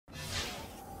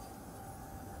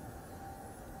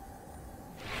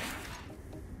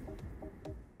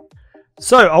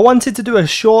So I wanted to do a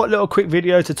short little quick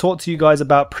video to talk to you guys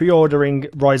about pre-ordering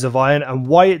Rise of Iron and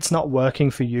why it's not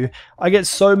working for you. I get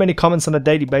so many comments on a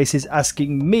daily basis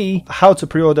asking me how to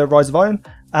pre-order Rise of Iron,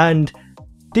 and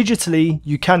digitally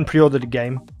you can pre-order the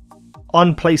game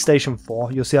on PlayStation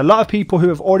 4. You'll see a lot of people who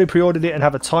have already pre-ordered it and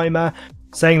have a timer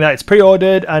saying that it's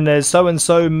pre-ordered and there's so and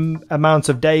so amount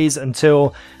of days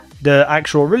until the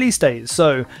actual release date.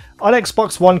 So on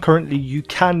Xbox One currently you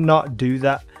cannot do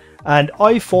that. And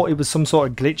I thought it was some sort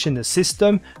of glitch in the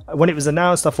system. When it was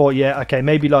announced, I thought, yeah, okay,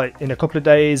 maybe like in a couple of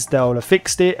days they'll have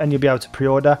fixed it and you'll be able to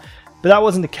pre-order. But that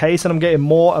wasn't the case, and I'm getting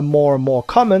more and more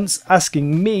comments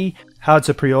asking me how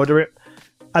to pre-order it.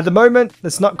 At the moment,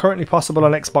 it's not currently possible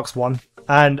on Xbox One.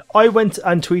 And I went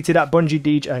and tweeted at Bungie,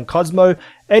 Deej and Cosmo,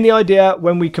 any idea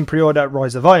when we can pre-order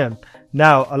Rise of Iron?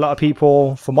 Now, a lot of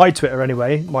people, for my Twitter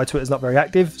anyway, my Twitter's not very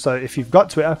active, so if you've got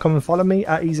Twitter, come and follow me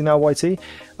at EasyNowYT.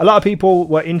 A lot of people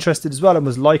were interested as well and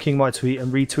was liking my tweet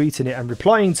and retweeting it and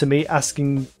replying to me,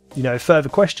 asking, you know, further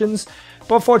questions.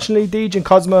 But unfortunately, Deej and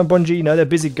Cosmo and Bungie, you know, they're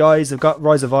busy guys. They've got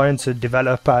Rise of Iron to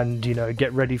develop and, you know,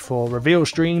 get ready for reveal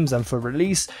streams and for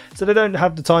release, so they don't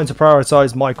have the time to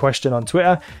prioritize my question on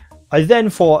Twitter. I then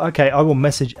thought, okay, I will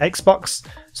message Xbox.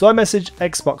 So I messaged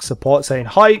Xbox support saying,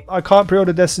 hi, I can't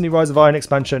pre-order Destiny Rise of Iron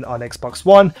expansion on Xbox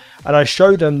One. And I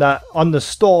showed them that on the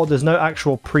store, there's no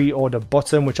actual pre-order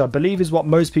button, which I believe is what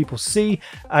most people see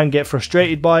and get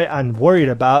frustrated by and worried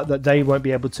about, that they won't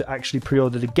be able to actually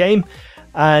pre-order the game.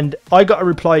 And I got a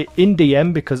reply in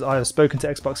DM because I have spoken to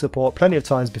Xbox support plenty of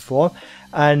times before.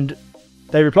 And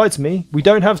they replied to me, we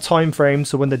don't have time frames,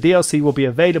 so when the DLC will be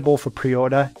available for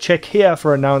pre-order, check here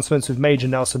for announcements with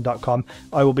MajorNelson.com.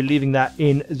 I will be leaving that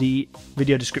in the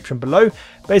video description below.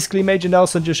 Basically, Major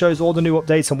Nelson just shows all the new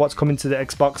updates and what's coming to the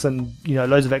Xbox and, you know,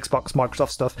 loads of Xbox,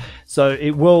 Microsoft stuff. So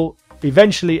it will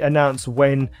eventually announce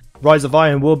when Rise of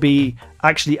Iron will be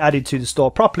actually added to the store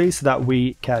properly so that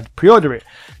we can pre-order it.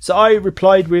 So I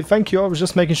replied with, thank you, I was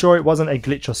just making sure it wasn't a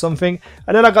glitch or something.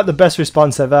 And then I got the best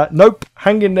response ever. Nope,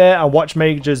 hang in there and watch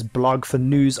Major's blog for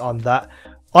news on that.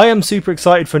 I am super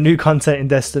excited for new content in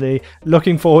Destiny,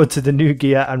 looking forward to the new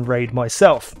gear and raid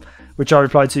myself. Which I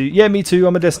replied to, yeah, me too,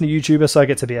 I'm a Destiny YouTuber, so I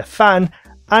get to be a fan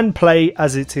and play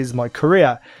as it is my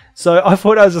career. So I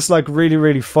thought that was just like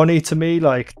really funny to me,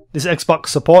 like this Xbox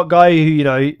support guy who, you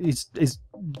know, is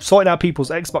sorting out people's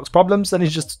Xbox problems, and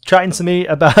he's just chatting to me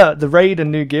about the raid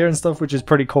and new gear and stuff, which is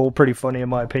pretty cool, pretty funny in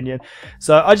my opinion.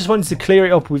 So I just wanted to clear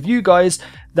it up with you guys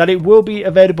that it will be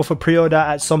available for pre-order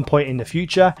at some point in the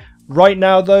future. Right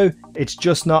now though, it's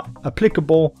just not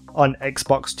applicable on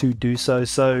Xbox to do so.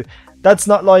 So that's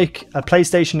not like a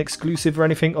PlayStation exclusive or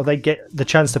anything, or they get the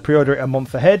chance to pre-order it a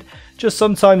month ahead. Just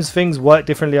sometimes things work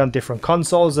differently on different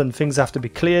consoles and things have to be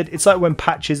cleared. It's like when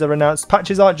patches are announced.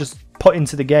 Patches aren't just put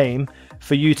into the game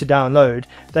for you to download.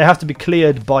 They have to be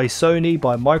cleared by Sony,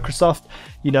 by Microsoft,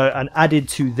 you know, and added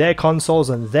to their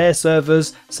consoles and their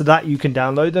servers so that you can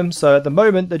download them. So at the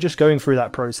moment, they're just going through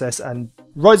that process, and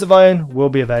Rise of Iron will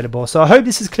be available. So I hope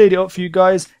this has cleared it up for you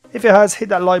guys. If it has, hit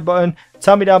that like button.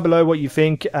 Tell me down below what you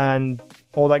think and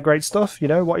all that great stuff. You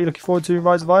know, what are you looking forward to in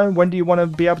Rise of Iron? When do you want to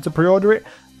be able to pre-order it?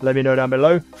 Let me know down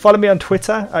below. Follow me on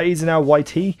Twitter at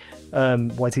EasyNowYT.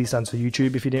 YT stands for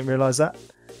YouTube, if you didn't realise that,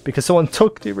 because someone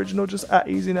took the original just at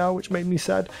EasyNow, which made me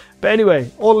sad. But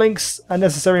anyway, all links and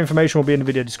necessary information will be in the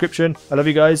video description. I love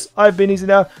you guys. I've been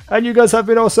EasyNow, and you guys have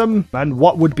been awesome. And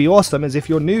what would be awesome is if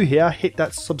you're new here, hit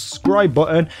that subscribe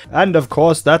button and of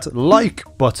course that like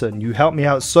button. You help me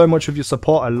out so much with your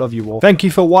support. I love you all. Thank you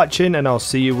for watching, and I'll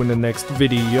see you in the next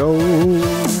video.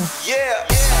 Yeah.